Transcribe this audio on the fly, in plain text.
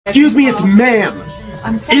Excuse me, it's ma'am.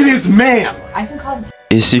 It is ma'am.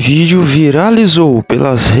 Esse vídeo viralizou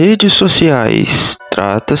pelas redes sociais.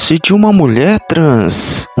 Trata-se de uma mulher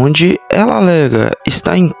trans, onde ela alega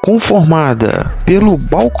estar inconformada pelo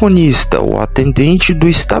balconista, o atendente do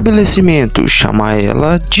estabelecimento, chama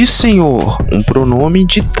ela de senhor, um pronome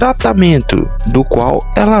de tratamento, do qual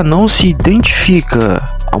ela não se identifica.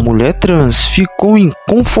 A mulher trans ficou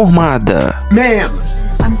inconformada. Ma'am,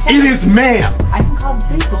 it is ma'am. I can call the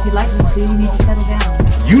police if you'd like me to. You need to settle down.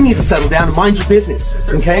 You need to settle down and mind your business,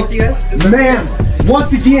 okay? Both of you guys? Ma'am,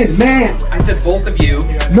 once again, ma'am. I said both of you.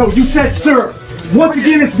 No, you said sir. Once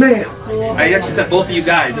again, it's ma'am. I actually said both of you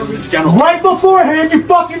guys. It was general. Right beforehand, you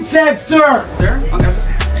fucking said sir. Sir? Okay.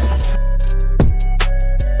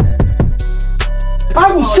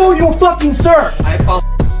 I will show you a fucking sir. I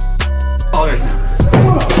apologize now.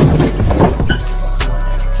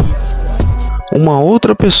 Uma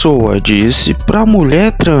outra pessoa disse para a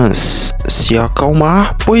mulher trans se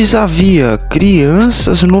acalmar, pois havia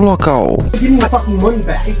crianças no local. Give me my fucking money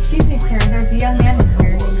back. Excuse me, sir. There's a young man in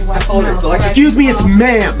here. I apologize, but like Excuse me, it's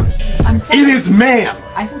ma'am. It is ma'am.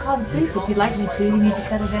 I can call the police if you'd like me to. You need to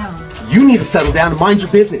settle down. You need to settle down and mind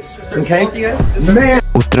your business, okay? both of you guys? Ma'am.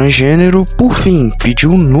 O transgênero, por fim,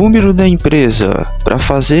 pediu o número da empresa para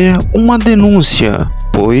fazer uma denúncia,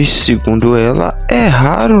 pois, segundo ela, é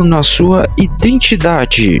raro na sua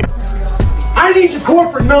identidade. I need your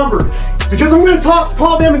corporate number because I'm going to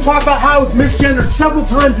call them and talk about how I was misgendered several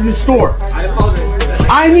times in this store. I apologize for that.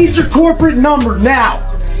 I need your corporate number now.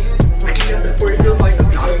 I can get it for you. Like,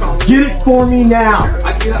 it's not a problem. Get it for me now.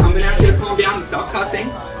 I can do that. I'm gonna ask you to calm down and stop cussing.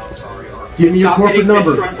 Give me your Stop corporate hitting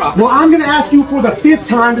number. Destroying property. Well, I'm going to ask you for the 5th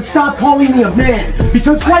time to stop calling me a man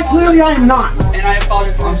because quite clearly I am not. And I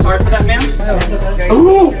apologize. I'm sorry for that, ma'am.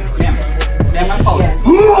 Ooh. Ma'am, I apologize.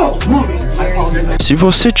 Ooh. I apologize. Se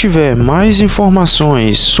você tiver mais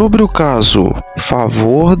informações sobre o caso,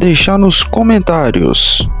 favor deixar nos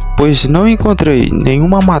comentários, pois não encontrei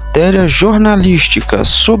nenhuma matéria jornalística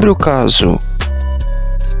sobre o caso.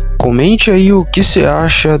 Comente aí o que você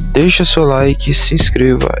acha, deixa seu like, se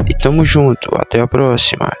inscreva e tamo junto, até a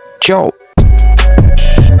próxima, tchau!